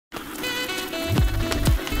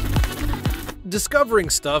Discovering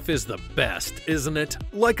stuff is the best, isn't it?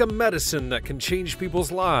 Like a medicine that can change people's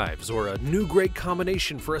lives, or a new great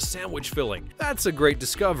combination for a sandwich filling. That's a great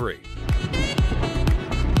discovery.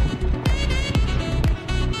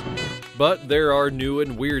 But there are new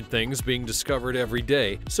and weird things being discovered every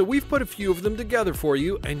day, so we've put a few of them together for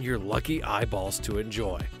you and your lucky eyeballs to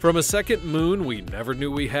enjoy. From a second moon we never knew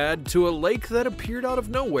we had to a lake that appeared out of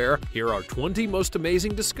nowhere, here are 20 most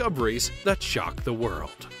amazing discoveries that shock the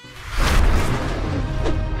world.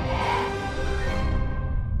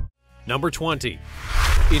 Number 20.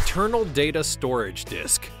 Eternal Data Storage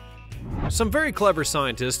Disk. Some very clever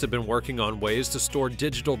scientists have been working on ways to store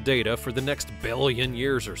digital data for the next billion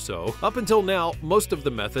years or so. Up until now, most of the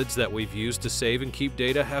methods that we've used to save and keep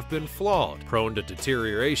data have been flawed, prone to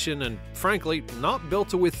deterioration, and frankly, not built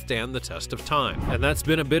to withstand the test of time. And that's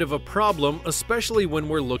been a bit of a problem, especially when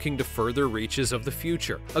we're looking to further reaches of the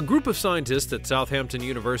future. A group of scientists at Southampton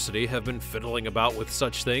University have been fiddling about with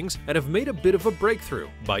such things and have made a bit of a breakthrough.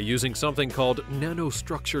 By using something called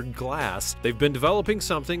nanostructured glass, they've been developing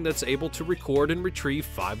something that's able to record and retrieve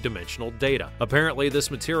 5-dimensional data. Apparently, this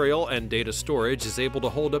material and data storage is able to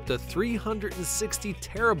hold up to 360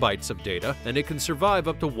 terabytes of data, and it can survive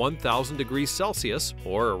up to 1,000 degrees Celsius,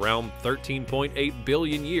 or around 13.8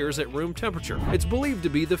 billion years at room temperature. It's believed to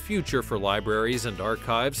be the future for libraries and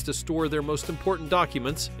archives to store their most important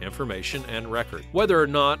documents, information, and record. Whether or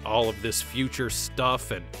not all of this future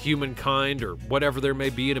stuff and humankind, or whatever there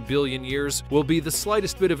may be in a billion years, will be the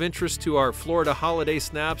slightest bit of interest to our Florida holiday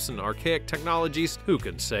snaps and archaic technologies, who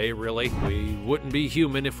can say, really? We wouldn't be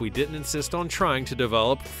human if we didn't insist on trying to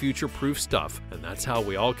develop future-proof stuff, and that's how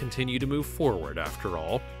we all continue to move forward after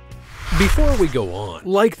all. Before we go on,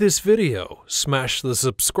 like this video, smash the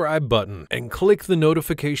subscribe button, and click the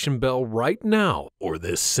notification bell right now, or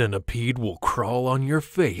this centipede will crawl on your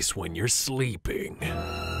face when you're sleeping.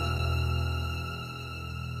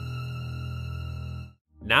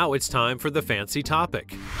 Now it's time for the fancy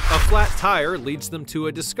topic. A flat tire leads them to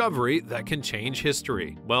a discovery that can change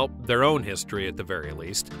history. Well, their own history at the very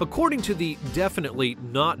least. According to the definitely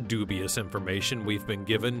not dubious information we've been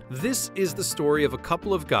given, this is the story of a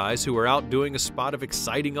couple of guys who were out doing a spot of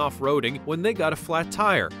exciting off-roading when they got a flat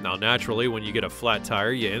tire. Now naturally, when you get a flat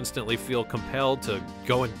tire, you instantly feel compelled to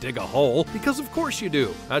go and dig a hole, because of course you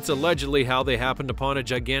do. That's allegedly how they happened upon a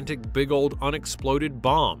gigantic big old unexploded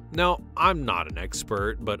bomb. Now, I'm not an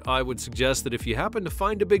expert, but I would suggest that if you happen to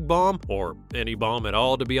find a big bomb, or any bomb at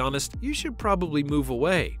all to be honest, you should probably move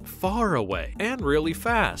away, far away, and really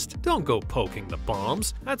fast. Don't go poking the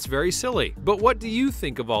bombs, that's very silly. But what do you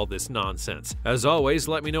think of all this nonsense? As always,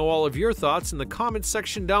 let me know all of your thoughts in the comments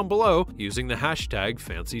section down below using the hashtag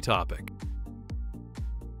 #FancyTopic.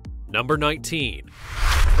 Number 19.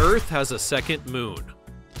 Earth has a second moon.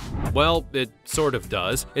 Well, it sort of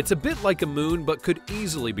does. It's a bit like a moon, but could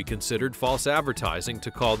easily be considered false advertising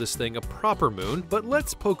to call this thing a proper moon, but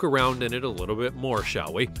let's poke around in it a little bit more,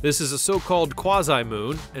 shall we? This is a so-called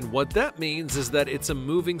quasi-moon, and what that means is that it's a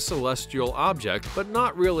moving celestial object, but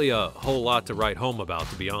not really a whole lot to write home about,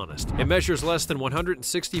 to be honest. It measures less than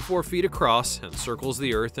 164 feet across and circles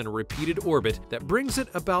the Earth in a repeated orbit that brings it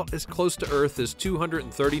about as close to Earth as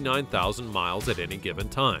 239,000 miles at any given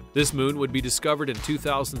time. This moon would be discovered in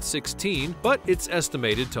 2016, but it's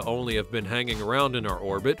estimated to only have been hanging around in our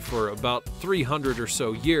orbit for about 300 or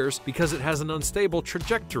so years because it has an unstable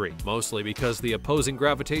trajectory, mostly because the opposing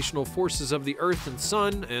gravitational forces of the Earth and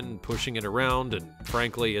Sun and pushing it around, and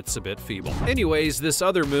frankly, it's a bit feeble. Anyways, this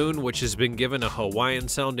other moon, which has been given a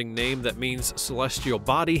Hawaiian-sounding name that means celestial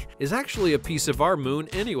body, is actually a piece of our moon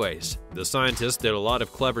anyways. The scientists did a lot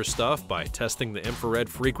of clever stuff by testing the infrared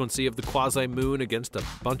frequency of the quasi-moon against a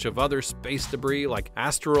bunch of other space debris like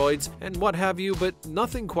asteroids and what have you, but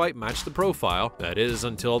nothing quite matched the profile. That is,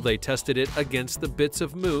 until they tested it against the bits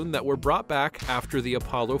of moon that were brought back after the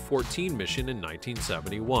Apollo 14 mission in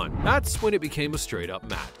 1971. That's when it became a straight-up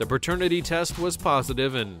match. The paternity test was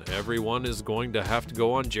positive, and everyone is going to have to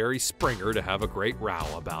go on Jerry Springer to have a great row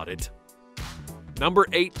about it. Number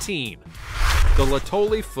 18. The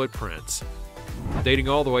Laetoli Footprints. Dating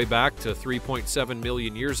all the way back to 3.7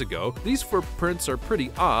 million years ago, these footprints are pretty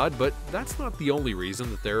odd, but that's not the only reason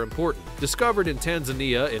that they're important. Discovered in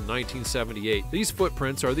Tanzania in 1978, these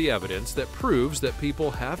footprints are the evidence that proves that people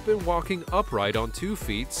have been walking upright on 2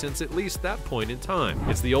 feet since at least that point in time.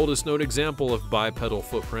 It's the oldest known example of bipedal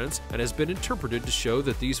footprints and has been interpreted to show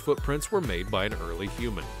that these footprints were made by an early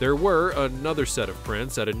human. There were another set of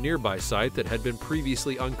prints at a nearby site that had been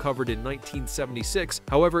previously uncovered in 1976.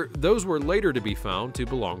 However, those were later to be found to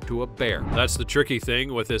belong to a bear. That's the tricky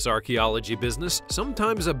thing with this archaeology business.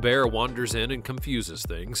 Sometimes a bear wanders in and confuses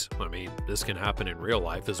things. I mean, this can happen in real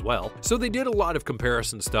life as well. So they did a lot of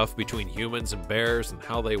comparison stuff between humans and bears and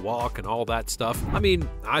how they walk and all that stuff. I mean,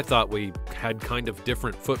 I thought we had kind of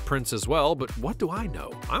different footprints as well, but what do I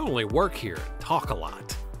know? I only work here and talk a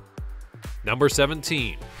lot. Number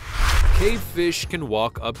 17. Cave fish can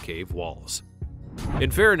walk up cave walls.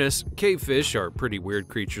 In fairness, cave fish are pretty weird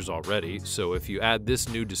creatures already, so if you add this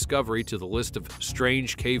new discovery to the list of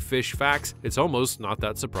strange cave fish facts, it's almost not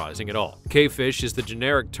that surprising at all. Cave fish is the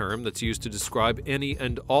generic term that's used to describe any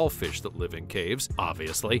and all fish that live in caves,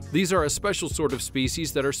 obviously. These are a special sort of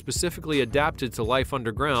species that are specifically adapted to life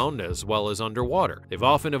underground as well as underwater. They've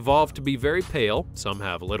often evolved to be very pale, some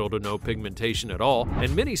have little to no pigmentation at all,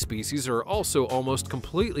 and many species are also almost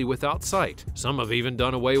completely without sight. Some have even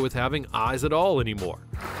done away with having eyes at all anymore.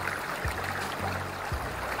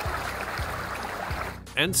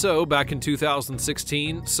 And so, back in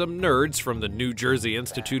 2016, some nerds from the New Jersey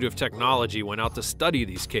Institute of Technology went out to study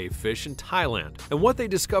these cave fish in Thailand. And what they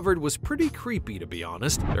discovered was pretty creepy, to be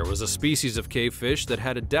honest. There was a species of cave fish that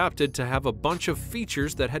had adapted to have a bunch of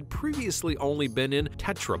features that had previously only been in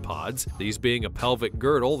tetrapods, these being a pelvic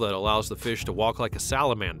girdle that allows the fish to walk like a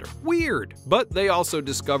salamander. Weird! But they also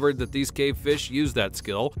discovered that these cave fish use that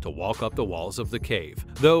skill to walk up the walls of the cave.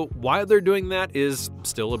 Though why they're doing that is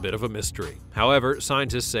still a bit of a mystery. However,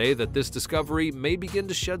 scientists say that this discovery may begin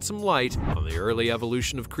to shed some light on the early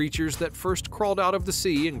evolution of creatures that first crawled out of the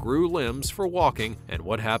sea and grew limbs for walking, and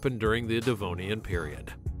what happened during the Devonian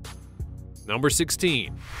period. Number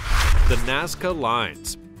 16. The Nazca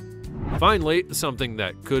Lines. Finally, something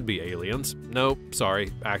that could be aliens. No,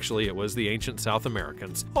 sorry, actually it was the ancient South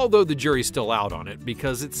Americans. Although the jury's still out on it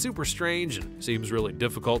because it's super strange and seems really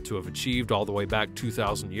difficult to have achieved all the way back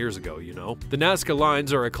 2,000 years ago, you know. The Nazca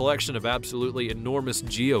Lines are a collection of absolutely enormous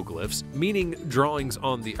geoglyphs, meaning drawings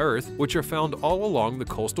on the earth, which are found all along the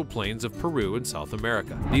coastal plains of Peru and South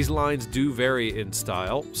America. These lines do vary in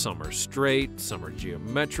style. Some are straight, some are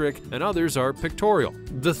geometric, and others are pictorial.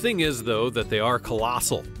 The thing is, though, that they are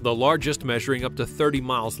colossal. The largest measuring up to 30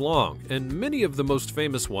 miles long, and many of the most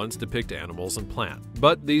famous ones depict animals and plants.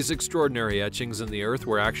 But these extraordinary etchings in the earth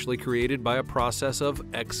were actually created by a process of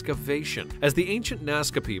excavation. As the ancient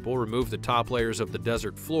Nazca people removed the top layers of the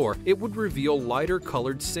desert floor, it would reveal lighter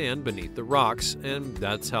colored sand beneath the rocks, and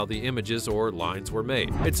that's how the images or lines were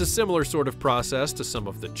made. It's a similar sort of process to some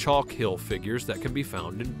of the chalk hill figures that can be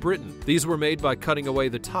found in Britain. These were made by cutting away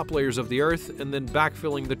the top layers of the earth and then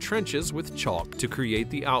backfilling the trenches with chalk to create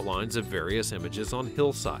the outlines of various images on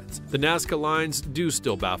hillsides. The Nazca Lines do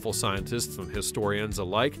still baffle scientists and historians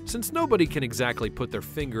alike, since nobody can exactly put their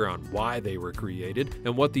finger on why they were created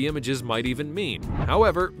and what the images might even mean.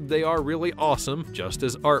 However, they are really awesome, just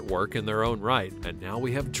as artwork in their own right, and now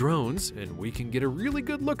we have drones and we can get a really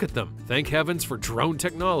good look at them. Thank heavens for drone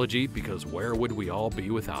technology, because where would we all be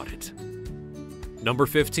without it? Number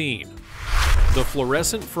 15. The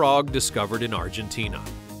fluorescent frog discovered in Argentina.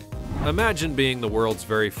 Imagine being the world's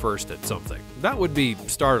very first at something. That would be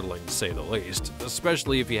startling, to say the least,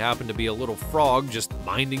 especially if you happen to be a little frog just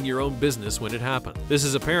minding your own business when it happened. This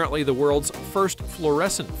is apparently the world's first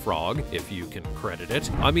fluorescent frog, if you can credit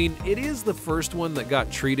it. I mean, it is the first one that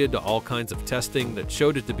got treated to all kinds of testing that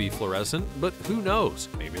showed it to be fluorescent, but who knows?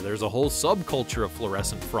 Maybe there's a whole subculture of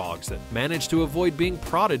fluorescent frogs that managed to avoid being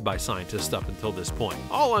prodded by scientists up until this point.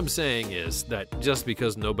 All I'm saying is that just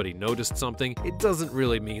because nobody noticed something, it doesn't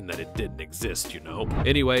really mean that it didn't exist, you know?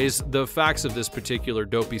 Anyways, the facts of this particular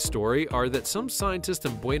dopey story are that some scientist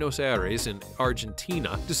in Buenos Aires in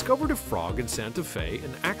Argentina discovered a frog in Santa Fe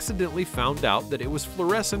and accidentally found out that it was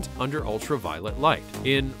fluorescent under ultraviolet light.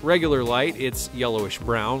 In regular light, it's yellowish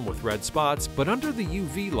brown with red spots, but under the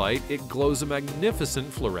UV light, it glows a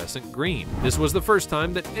magnificent fluorescent green. This was the first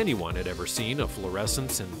time that anyone had ever seen a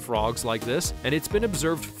fluorescence in frogs like this, and it's been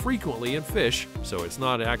observed frequently in fish, so it's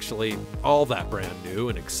not actually all that brand new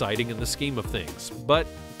and exciting in the scheme of things. But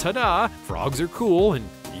ta-da! Frogs are cool, and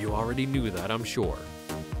you already knew that, I'm sure.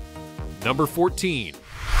 Number 14.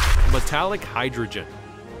 Metallic hydrogen.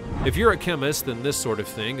 If you're a chemist, then this sort of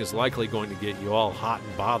thing is likely going to get you all hot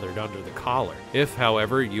and bothered under the collar. If,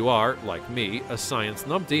 however, you are, like me, a science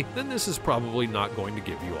numpty, then this is probably not going to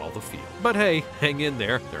give you all the feel. But hey, hang in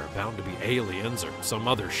there. There are bound to be aliens or some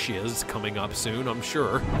other shiz coming up soon, I'm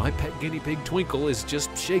sure. My pet guinea pig Twinkle is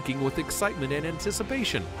just shaking with excitement and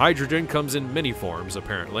anticipation. Hydrogen comes in many forms,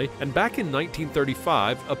 apparently, and back in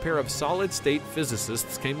 1935, a pair of solid-state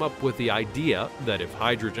physicists came up with the idea that if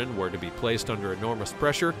hydrogen were to be placed under enormous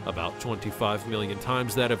pressure, about 25 million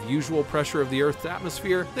times that of usual pressure of the Earth's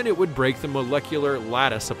atmosphere, then it would break the molecular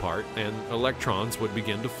lattice apart and electrons would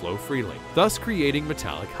begin to flow freely, thus creating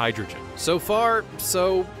metallic hydrogen. So far,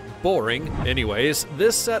 so boring. Anyways,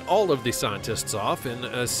 this set all of the scientists off in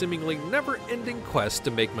a seemingly never-ending quest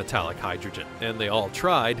to make metallic hydrogen. And they all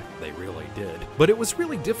tried, they really did. But it was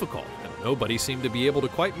really difficult, and nobody seemed to be able to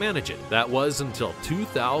quite manage it. That was until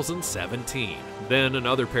 2017. Then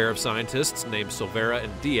another pair of scientists named Silvera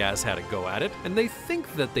and Diaz had a go at it, and they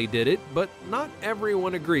think that they did it, but not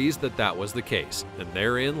everyone agrees that that was the case, and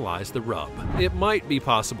therein lies the rub. It might be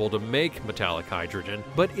possible to make metallic hydrogen,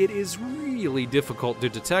 but it is really difficult to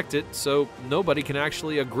detect it, so nobody can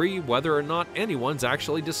actually agree whether or not anyone's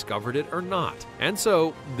actually discovered it or not. And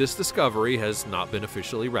so, this discovery has not been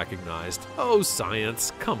officially recognized. Oh,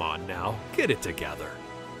 science, come on now, get it together.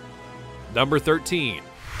 Number 13.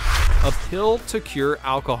 A pill to cure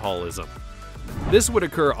alcoholism. This would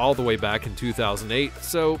occur all the way back in 2008,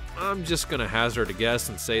 so I'm just gonna hazard a guess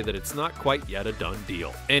and say that it's not quite yet a done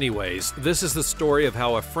deal. Anyways, this is the story of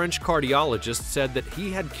how a French cardiologist said that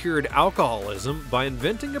he had cured alcoholism by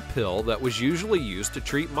inventing a pill that was usually used to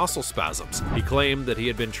treat muscle spasms. He claimed that he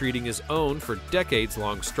had been treating his own for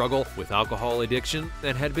decades-long struggle with alcohol addiction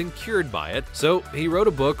and had been cured by it, so he wrote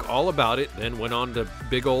a book all about it, then went on to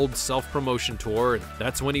big old self-promotion tour, and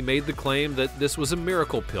that's when he made the claim that this was a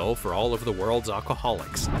miracle pill for all of the world's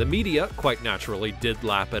alcoholics. The media, quite naturally, did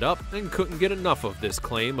lap it up and couldn't get enough of this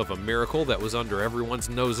claim of a miracle that was under everyone's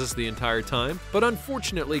noses the entire time, but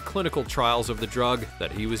unfortunately clinical trials of the drug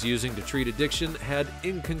that he was using to treat addiction had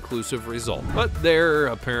inconclusive results. But there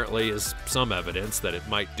apparently is some evidence that it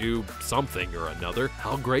might do something or another.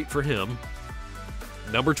 How great for him.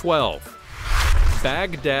 Number 12.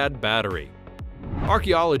 Baghdad Battery.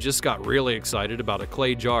 Archaeologists got really excited about a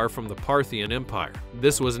clay jar from the Parthian Empire.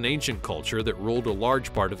 This was an ancient culture that ruled a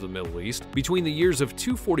large part of the Middle East between the years of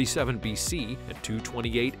 247 BC and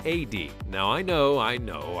 228 AD. Now I know,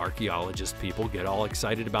 archaeologist people get all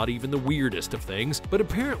excited about even the weirdest of things, but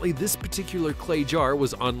apparently this particular clay jar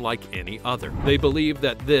was unlike any other. They believe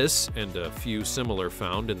that this, and a few similar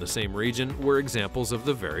found in the same region, were examples of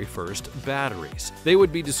the very first batteries. They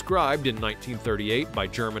would be described in 1938 by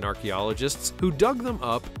German archaeologists who dug them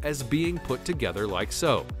up as being put together like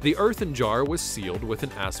so. The earthen jar was sealed with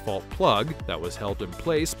an asphalt plug that was held in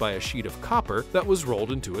place by a sheet of copper that was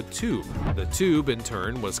rolled into a tube. The tube, in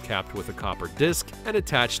turn, was capped with a copper disc and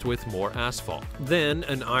attached with more asphalt. Then,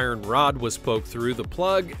 an iron rod was poked through the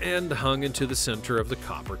plug and hung into the center of the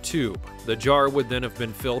copper tube. The jar would then have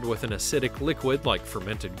been filled with an acidic liquid like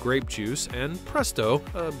fermented grape juice, and presto,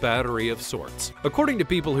 a battery of sorts. According to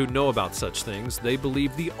people who know about such things, they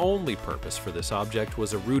believe the only purpose for this object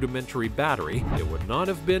was a rudimentary battery. It would not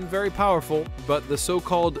have been very powerful, but the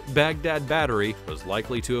so-called Baghdad battery was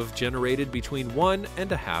likely to have generated between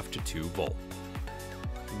 1.5 to 2 volts.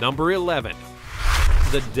 Number 11.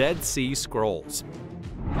 The Dead Sea Scrolls.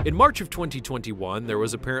 In March of 2021, there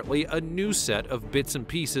was apparently a new set of bits and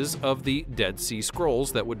pieces of the Dead Sea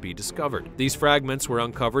Scrolls that would be discovered. These fragments were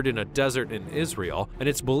uncovered in a desert in Israel, and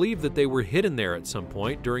it's believed that they were hidden there at some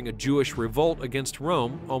point during a Jewish revolt against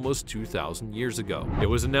Rome almost 2,000 years ago. It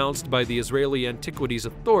was announced by the Israeli Antiquities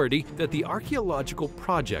Authority that the archaeological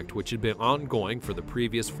project, which had been ongoing for the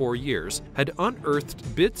previous 4 years, had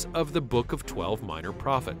unearthed bits of the Book of 12 Minor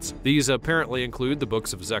Prophets. These apparently include the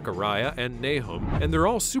books of Zechariah and Nahum, and they're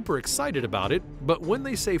all super excited about it, but when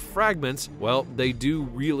they say fragments, well, they do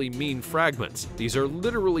really mean fragments. These are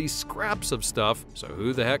literally scraps of stuff, so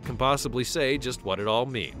who the heck can possibly say just what it all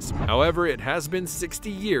means? However, it has been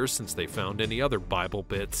 60 years since they found any other Bible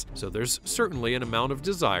bits, so there's certainly an amount of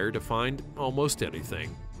desire to find almost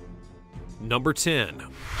anything. Number 10.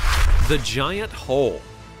 The Giant Hole.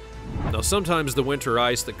 Now, sometimes the winter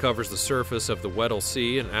ice that covers the surface of the Weddell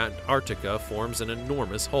Sea in Antarctica forms an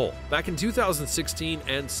enormous hole. Back in 2016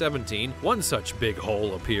 and 17, one such big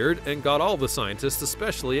hole appeared and got all the scientists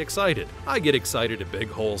especially excited. I get excited at big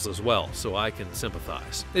holes as well, so I can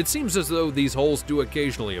sympathize. It seems as though these holes do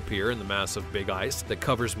occasionally appear in the mass of big ice that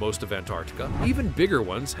covers most of Antarctica. Even bigger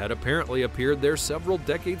ones had apparently appeared there several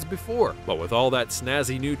decades before. But with all that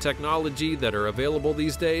snazzy new technology that are available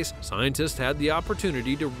these days, scientists had the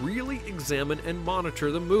opportunity to really examine and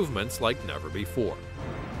monitor the movements like never before.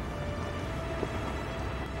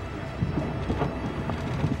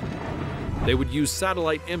 They would use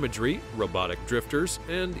satellite imagery, robotic drifters,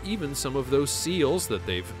 and even some of those seals that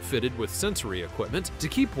they've fitted with sensory equipment to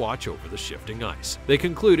keep watch over the shifting ice. They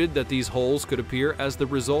concluded that these holes could appear as the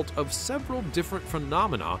result of several different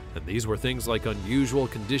phenomena, and these were things like unusual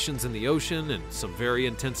conditions in the ocean and some very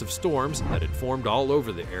intensive storms that had formed all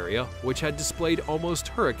over the area, which had displayed almost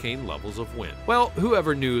hurricane levels of wind. Well,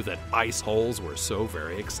 whoever knew that ice holes were so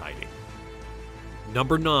very exciting.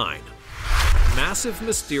 Number 9. Massive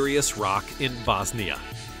mysterious rock in Bosnia.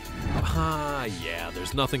 Yeah,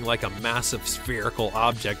 there's nothing like a massive spherical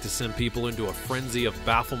object to send people into a frenzy of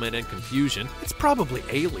bafflement and confusion. It's probably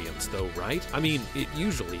aliens though, right? I mean, it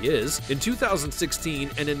usually is. In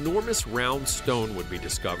 2016, an enormous round stone would be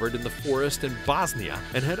discovered in the forest in Bosnia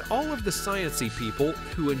and had all of the sciencey people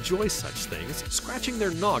who enjoy such things scratching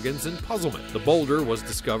their noggins in puzzlement. The boulder was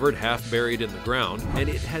discovered half buried in the ground, and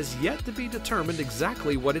it has yet to be determined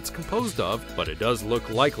exactly what it's composed of, but it does look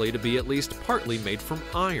likely to be at least partly made from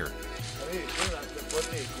iron.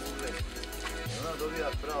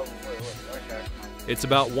 It's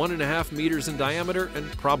about 1.5 meters in diameter and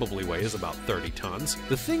probably weighs about 30 tons.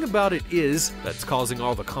 The thing about it is, that's causing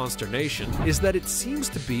all the consternation, is that it seems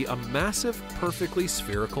to be a massive, perfectly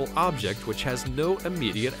spherical object which has no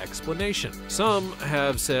immediate explanation. Some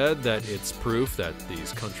have said that it's proof that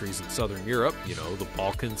these countries in southern Europe, the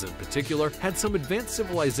Balkans in particular, had some advanced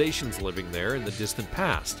civilizations living there in the distant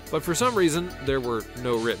past. But for some reason, there were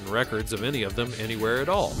no written records of any of them anywhere at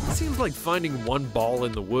all. It seems like finding one ball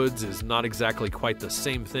in the woods is not exactly quite the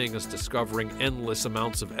same thing as discovering endless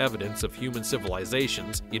amounts of evidence of human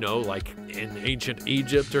civilizations, like in ancient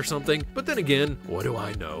Egypt or something. But then again, what do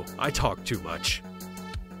I know? I talk too much.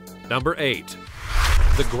 Number 8.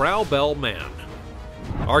 The Graubel Man.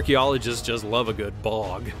 Archaeologists just love a good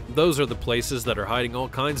bog. Those are the places that are hiding all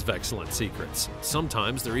kinds of excellent secrets.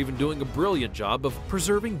 Sometimes they're even doing a brilliant job of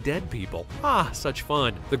preserving dead people. Such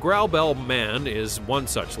fun. The Graubel Man is one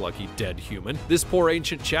such lucky dead human. This poor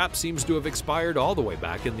ancient chap seems to have expired all the way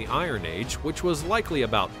back in the Iron Age, which was likely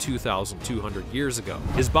about 2,200 years ago.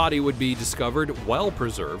 His body would be discovered well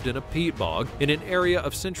preserved in a peat bog in an area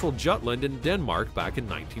of central Jutland in Denmark back in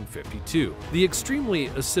 1952. The extremely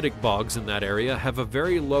acidic bogs in that area have a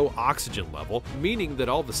very low oxygen level, meaning that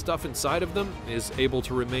all the stuff inside of them is able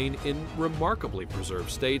to remain in remarkably preserved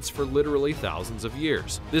states for literally thousands of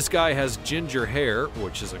years. This guy has ginger hair,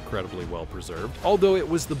 which is incredibly well preserved, although it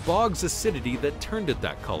was the bog's acidity that turned it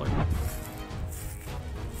that color.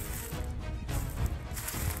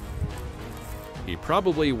 He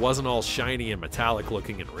probably wasn't all shiny and metallic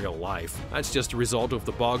looking in real life. That's just a result of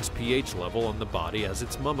the bog's pH level on the body as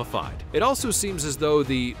it's mummified. It also seems as though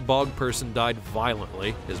the bog person died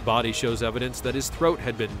violently. His body shows evidence that his throat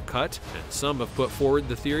had been cut, and some have put forward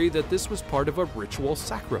the theory that this was part of a ritual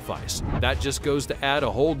sacrifice. That just goes to add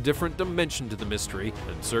a whole different dimension to the mystery,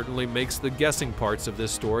 and certainly makes the guessing parts of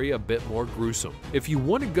this story a bit more gruesome. If you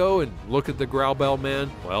want to go and look at the Graubel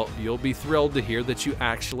Man, well, you'll be thrilled to hear that you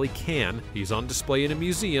actually can. He's on display in a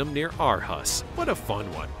museum near Aarhus. What a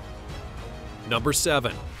fun one. Number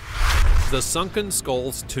 7. The Sunken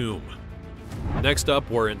Skulls Tomb. Next up,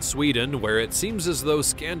 we're in Sweden, where it seems as though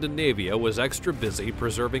Scandinavia was extra busy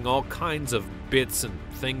preserving all kinds of bits and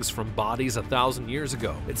things from bodies 1,000 years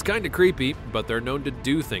ago. It's kinda creepy, but they're known to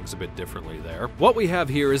do things a bit differently there. What we have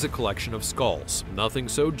here is a collection of skulls. Nothing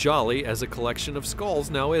so jolly as a collection of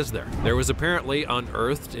skulls now, is there? There was apparently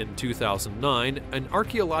unearthed in 2009 an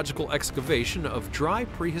archaeological excavation of dry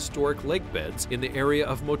prehistoric lake beds in the area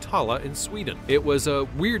of Motala in Sweden. It was a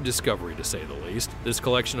weird discovery, to say the least. This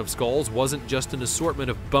collection of skulls wasn't just an assortment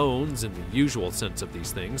of bones in the usual sense of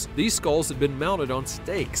these things. These skulls had been mounted on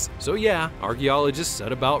stakes. So yeah, archaeologists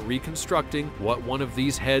set about reconstructing what one of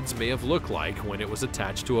these heads may have looked like when it was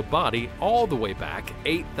attached to a body all the way back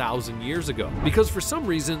 8,000 years ago. Because for some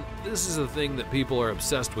reason, this is a thing that people are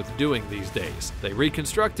obsessed with doing these days. They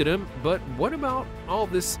reconstructed him, but what about all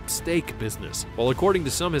this stake business? Well, according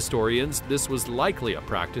to some historians, this was likely a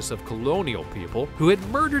practice of colonial people who had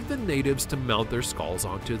murdered the natives to mount their skulls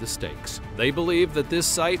onto the stakes. They believe that this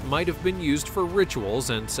site might have been used for rituals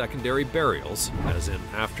and secondary burials, as in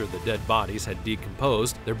after the dead bodies had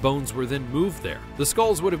decomposed, their bones were then moved there. The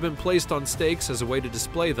skulls would have been placed on stakes as a way to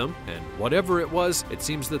display them, and whatever it was, it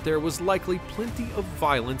seems that there was likely plenty of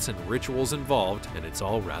violence and rituals involved, and it's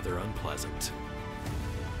all rather unpleasant.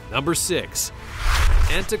 Number 6.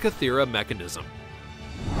 Antikythera mechanism.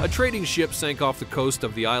 A trading ship sank off the coast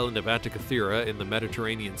of the island of Antikythera in the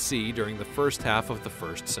Mediterranean Sea during the first half of the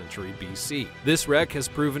 1st century BC. This wreck has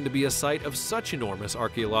proven to be a site of such enormous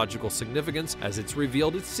archaeological significance as it's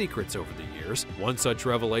revealed its secrets over the years. One such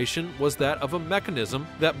revelation was that of a mechanism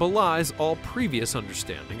that belies all previous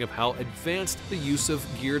understanding of how advanced the use of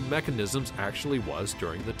geared mechanisms actually was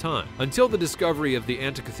during the time. Until the discovery of the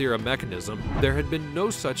Antikythera mechanism, there had been no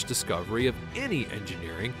such discovery of any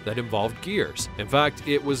engineering that involved gears. In fact,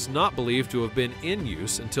 it was not believed to have been in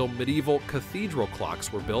use until medieval cathedral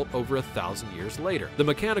clocks were built over 1,000 years later. The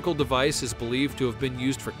mechanical device is believed to have been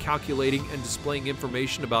used for calculating and displaying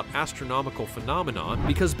information about astronomical phenomena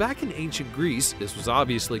because back in ancient Greece, this was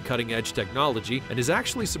obviously cutting-edge technology and is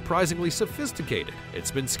actually surprisingly sophisticated.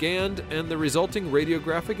 It's been scanned, and the resulting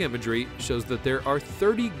radiographic imagery shows that there are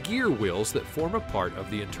 30 gear wheels that form a part of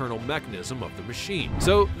the internal mechanism of the machine.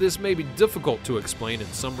 So this may be difficult to explain in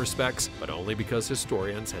some respects, but only because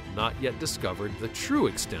historians had not yet discovered the true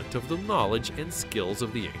extent of the knowledge and skills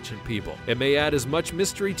of the ancient people. It may add as much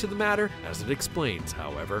mystery to the matter as it explains,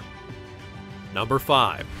 however. Number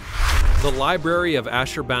 5. The Library of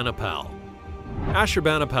Ashurbanipal.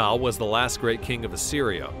 Ashurbanipal was the last great king of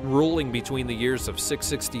Assyria, ruling between the years of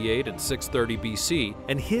 668 and 630 BC,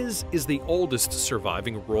 and his is the oldest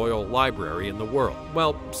surviving royal library in the world.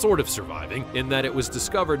 Well, sort of surviving, in that it was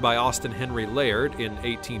discovered by Austin Henry Layard in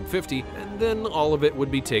 1850, and then all of it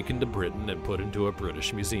would be taken to Britain and put into a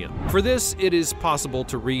British museum. For this, it is possible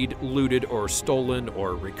to read looted or stolen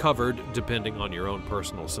or recovered, depending on your own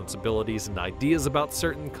personal sensibilities and ideas about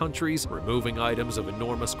certain countries, removing items of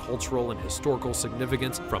enormous cultural and historical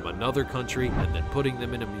significance from another country and then putting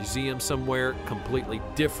them in a museum somewhere completely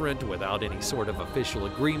different without any sort of official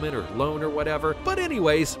agreement or loan or whatever. But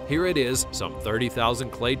anyways, here it is, some 30,000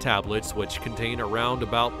 clay tablets which contain around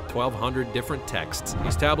about 1,200 different texts.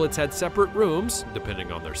 These tablets had separate rooms,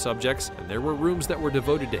 depending on their subjects, and there were rooms that were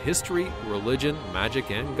devoted to history, religion,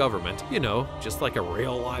 magic, and government. You know, just like a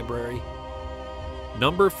real library.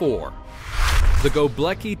 Number 4. The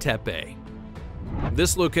Göbekli Tepe.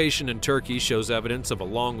 This location in Turkey shows evidence of a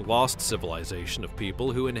long-lost civilization of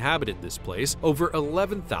people who inhabited this place over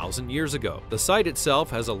 11,000 years ago. The site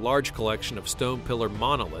itself has a large collection of stone pillar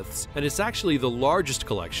monoliths, and it's actually the largest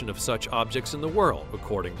collection of such objects in the world,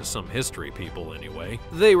 according to some history people anyway.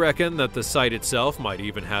 They reckon that the site itself might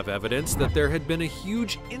even have evidence that there had been a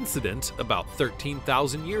huge incident about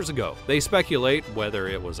 13,000 years ago. They speculate whether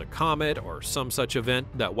it was a comet or some such event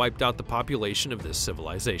that wiped out the population of this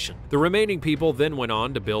civilization. The remaining people then went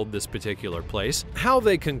on to build this particular place. How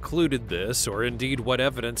they concluded this, or indeed what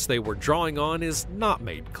evidence they were drawing on, is not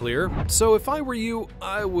made clear. So if I were you,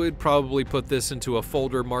 I would probably put this into a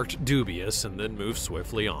folder marked dubious and then move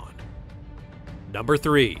swiftly on. Number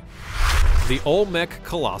 3. The Olmec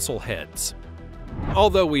Colossal Heads.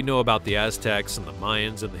 Although we know about the Aztecs and the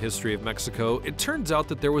Mayans and the history of Mexico, it turns out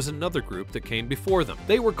that there was another group that came before them.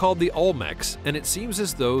 They were called the Olmecs, and it seems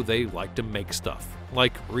as though they like to make stuff.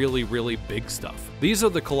 Like really, really big stuff. These are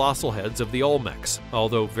the colossal heads of the Olmecs.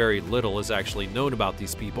 Although very little is actually known about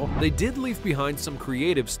these people, they did leave behind some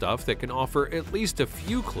creative stuff that can offer at least a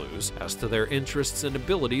few clues as to their interests and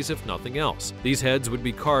abilities if nothing else. These heads would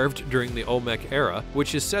be carved during the Olmec era,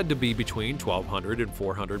 which is said to be between 1200 and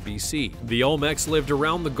 400 BC. The Olmecs lived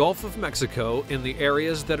around the Gulf of Mexico in the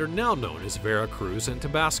areas that are now known as Veracruz and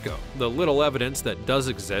Tabasco. The little evidence that does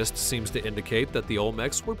exist seems to indicate that the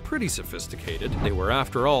Olmecs were pretty sophisticated. They were,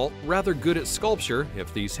 after all, rather good at sculpture,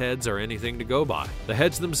 if these heads are anything to go by. The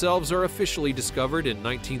heads themselves are officially discovered in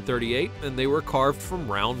 1938, and they were carved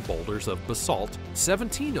from round boulders of basalt.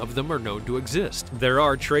 17 of them are known to exist. There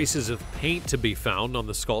are traces of paint to be found on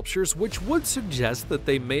the sculptures, which would suggest that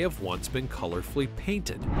they may have once been colorfully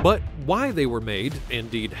painted. But why they were made,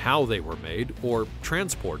 indeed how they were made, or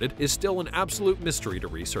transported, is still an absolute mystery to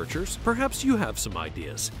researchers. Perhaps you have some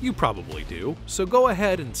ideas. You probably do. So go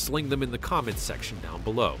ahead and sling them in the comments section down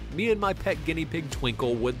below. Me and my pet guinea pig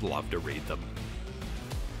Twinkle would love to read them.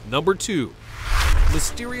 Number 2.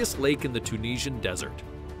 Mysterious lake in the Tunisian desert.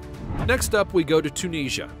 Next up, we go to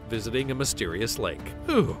Tunisia, visiting a mysterious lake.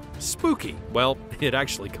 Ooh, spooky. Well, it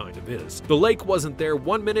actually kind of is. The lake wasn't there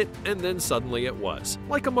 1 minute, and then suddenly it was.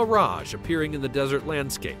 Like a mirage appearing in the desert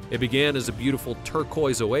landscape. It began as a beautiful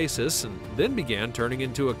turquoise oasis, and then began turning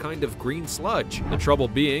into a kind of green sludge. The trouble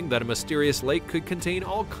being that a mysterious lake could contain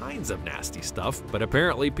all kinds of nasty stuff, but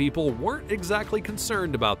apparently people weren't exactly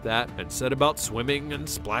concerned about that, and set about swimming and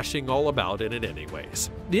splashing all about in it anyways.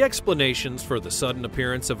 The explanations for the sudden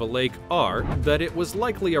appearance of a lake lake are that it was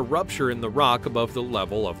likely a rupture in the rock above the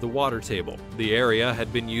level of the water table. The area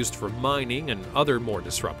had been used for mining and other more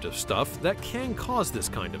disruptive stuff that can cause this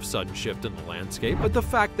kind of sudden shift in the landscape, but the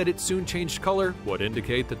fact that it soon changed color would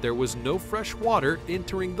indicate that there was no fresh water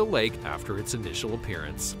entering the lake after its initial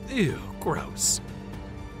appearance. Ew, gross.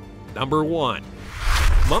 Number 1.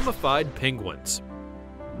 Mummified penguins.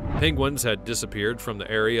 Penguins had disappeared from the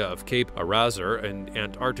area of Cape Araser in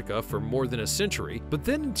Antarctica for more than a century, but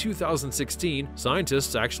then in 2016,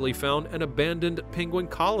 scientists actually found an abandoned penguin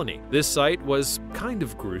colony. This site was kind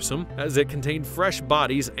of gruesome, as it contained fresh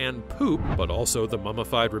bodies and poop, but also the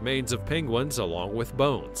mummified remains of penguins along with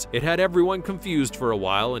bones. It had everyone confused for a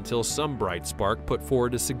while until some bright spark put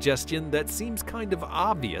forward a suggestion that seems kind of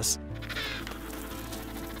obvious.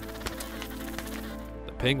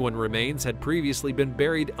 Penguin remains had previously been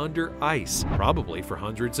buried under ice, probably for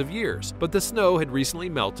hundreds of years, but the snow had recently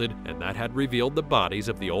melted and that had revealed the bodies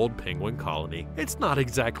of the old penguin colony. It's not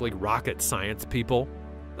exactly rocket science, people.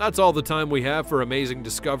 That's all the time we have for amazing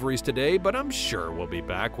discoveries today, but I'm sure we'll be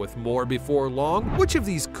back with more before long. Which of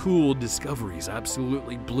these cool discoveries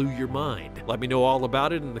absolutely blew your mind? Let me know all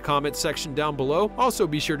about it in the comment section down below. Also,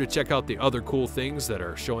 be sure to check out the other cool things that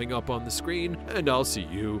are showing up on the screen, and I'll see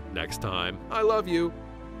you next time. I love you.